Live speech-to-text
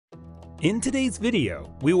In today's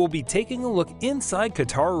video, we will be taking a look inside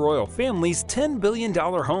Qatar Royal Family's $10 billion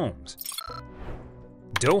homes.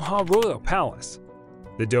 Doha Royal Palace.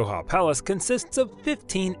 The Doha Palace consists of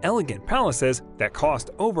 15 elegant palaces that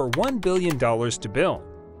cost over $1 billion to build.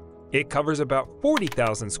 It covers about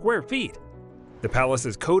 40,000 square feet. The palace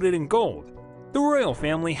is coated in gold. The royal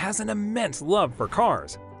family has an immense love for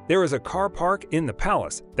cars. There is a car park in the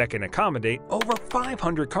palace that can accommodate over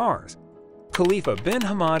 500 cars. Khalifa bin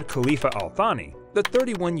Hamad Khalifa Al Thani, the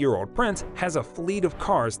 31-year-old prince, has a fleet of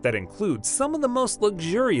cars that includes some of the most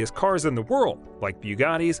luxurious cars in the world, like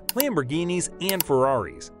Bugattis, Lamborghinis, and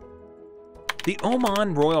Ferraris. The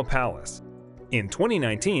Oman Royal Palace. In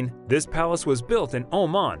 2019, this palace was built in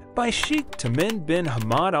Oman by Sheikh Tamim bin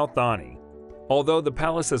Hamad Al Thani. Although the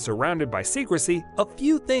palace is surrounded by secrecy, a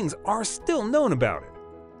few things are still known about it.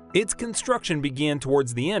 Its construction began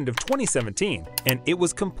towards the end of 2017, and it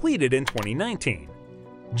was completed in 2019.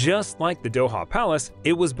 Just like the Doha Palace,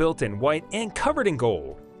 it was built in white and covered in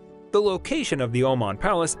gold. The location of the Oman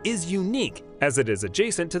Palace is unique as it is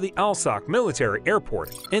adjacent to the Al Saq military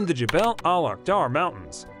airport in the Jebel Al-Akhdar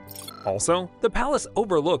Mountains. Also, the palace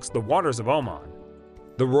overlooks the waters of Oman.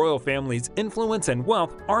 The royal family's influence and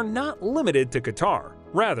wealth are not limited to Qatar.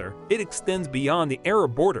 Rather, it extends beyond the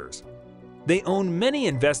Arab borders. They own many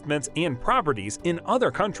investments and properties in other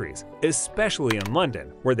countries, especially in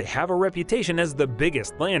London, where they have a reputation as the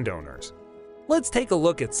biggest landowners. Let's take a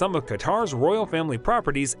look at some of Qatar's royal family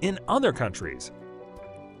properties in other countries.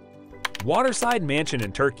 Waterside Mansion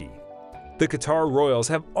in Turkey. The Qatar royals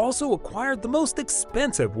have also acquired the most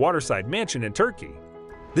expensive waterside mansion in Turkey.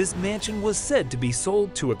 This mansion was said to be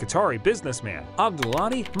sold to a Qatari businessman,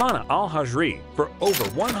 Abdullah Mana al-Hajri, for over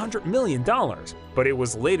 $100 million, but it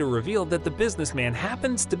was later revealed that the businessman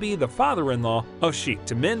happens to be the father-in-law of Sheikh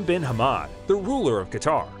Tamim bin Hamad, the ruler of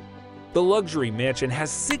Qatar. The luxury mansion has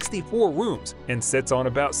 64 rooms and sits on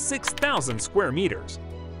about 6,000 square meters.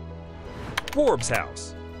 Forbes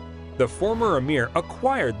House. The former emir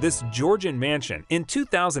acquired this Georgian mansion in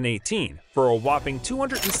 2018 for a whopping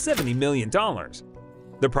 $270 million.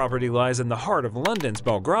 The property lies in the heart of London's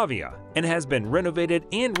Belgravia and has been renovated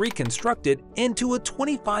and reconstructed into a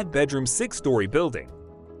 25-bedroom, 6-story building.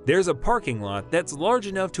 There's a parking lot that's large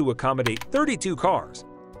enough to accommodate 32 cars.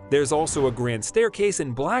 There's also a grand staircase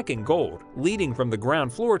in black and gold leading from the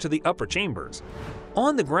ground floor to the upper chambers.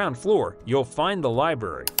 On the ground floor, you'll find the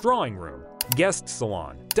library, drawing room, guest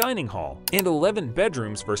salon, dining hall, and 11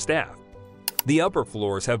 bedrooms for staff. The upper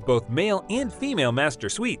floors have both male and female master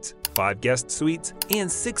suites, 5 guest suites, and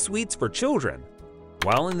 6 suites for children.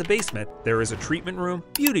 While in the basement, there is a treatment room,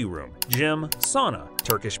 beauty room, gym, sauna,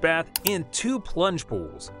 Turkish bath, and 2 plunge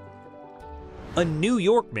pools. A New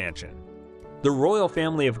York mansion. The royal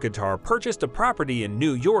family of Qatar purchased a property in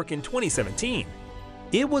New York in 2017.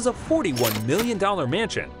 It was a $41 million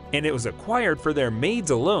mansion, and it was acquired for their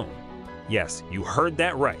maids alone. Yes, you heard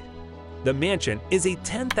that right. The mansion is a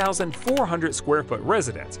 10,400 square foot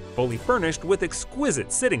residence, fully furnished with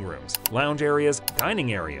exquisite sitting rooms, lounge areas,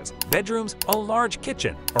 dining areas, bedrooms, a large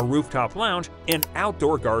kitchen, a rooftop lounge, and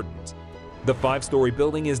outdoor gardens. The 5-story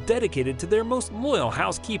building is dedicated to their most loyal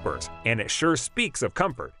housekeepers, and it sure speaks of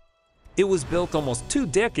comfort. It was built almost 2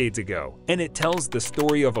 decades ago, and it tells the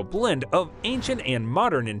story of a blend of ancient and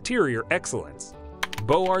modern interior excellence.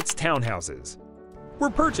 Beaux-Arts Townhouses were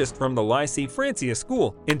purchased from the Lycée Francia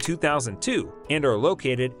School in 2002 and are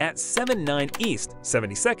located at 79 East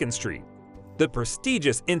 72nd Street. The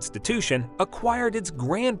prestigious institution acquired its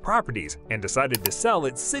grand properties and decided to sell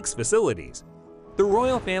its 6 facilities. The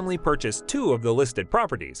royal family purchased 2 of the listed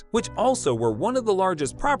properties, which also were one of the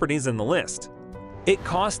largest properties in the list. It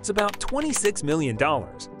costs about $26 million.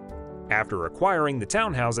 After acquiring the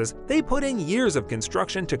townhouses, they put in years of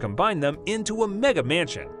construction to combine them into a mega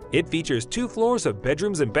mansion. It features 2 floors of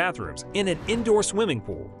bedrooms and bathrooms and an indoor swimming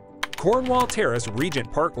pool. Cornwall Terrace,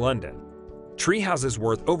 Regent Park, London. Tree houses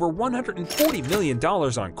worth over $140 million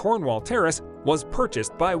on Cornwall Terrace was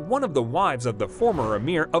purchased by one of the wives of the former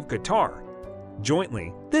Emir of Qatar.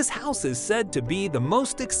 Jointly, this house is said to be the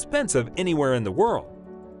most expensive anywhere in the world.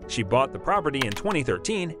 She bought the property in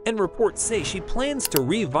 2013, and reports say she plans to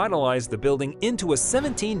revitalize the building into a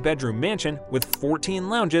 17-bedroom mansion with 14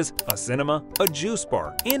 lounges, a cinema, a juice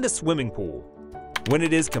bar, and a swimming pool. When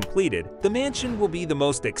it is completed, the mansion will be the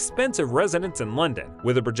most expensive residence in London,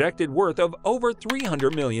 with a projected worth of over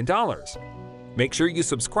 $300 million. Make sure you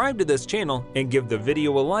subscribe to this channel and give the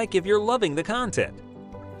video a like if you're loving the content.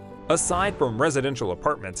 Aside from residential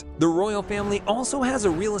apartments, the royal family also has a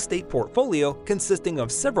real estate portfolio consisting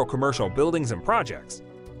of several commercial buildings and projects.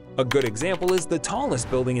 A good example is the tallest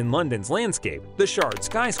building in London's landscape, the Shard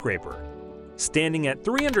skyscraper. Standing at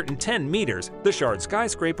 310 meters, the Shard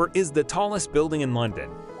skyscraper is the tallest building in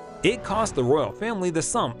London. It cost the royal family the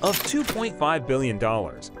sum of $2.5 billion.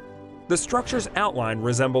 The structure's outline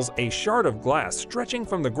resembles a shard of glass stretching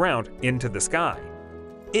from the ground into the sky.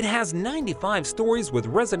 It has 95 stories with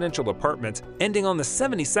residential apartments ending on the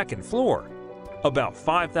 72nd floor. About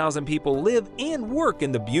 5,000 people live and work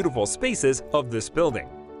in the beautiful spaces of this building.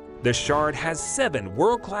 The Shard has 7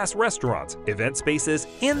 world-class restaurants, event spaces,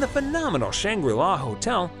 and the phenomenal Shangri-La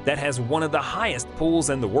Hotel that has one of the highest pools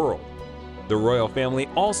in the world. The royal family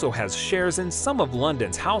also has shares in some of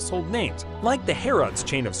London's household names, like the Harrods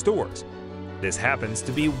chain of stores. This happens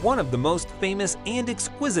to be one of the most famous and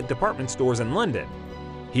exquisite department stores in London.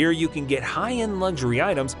 Here you can get high-end luxury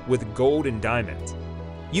items with gold and diamonds.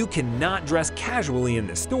 You cannot dress casually in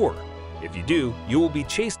this store. If you do, you will be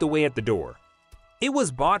chased away at the door. It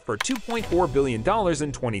was bought for $2.4 billion in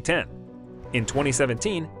 2010. In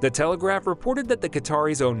 2017, The Telegraph reported that the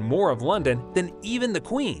Qataris own more of London than even the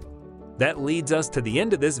Queen. That leads us to the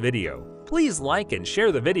end of this video. Please like and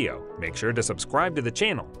share the video. Make sure to subscribe to the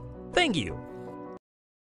channel. Thank you.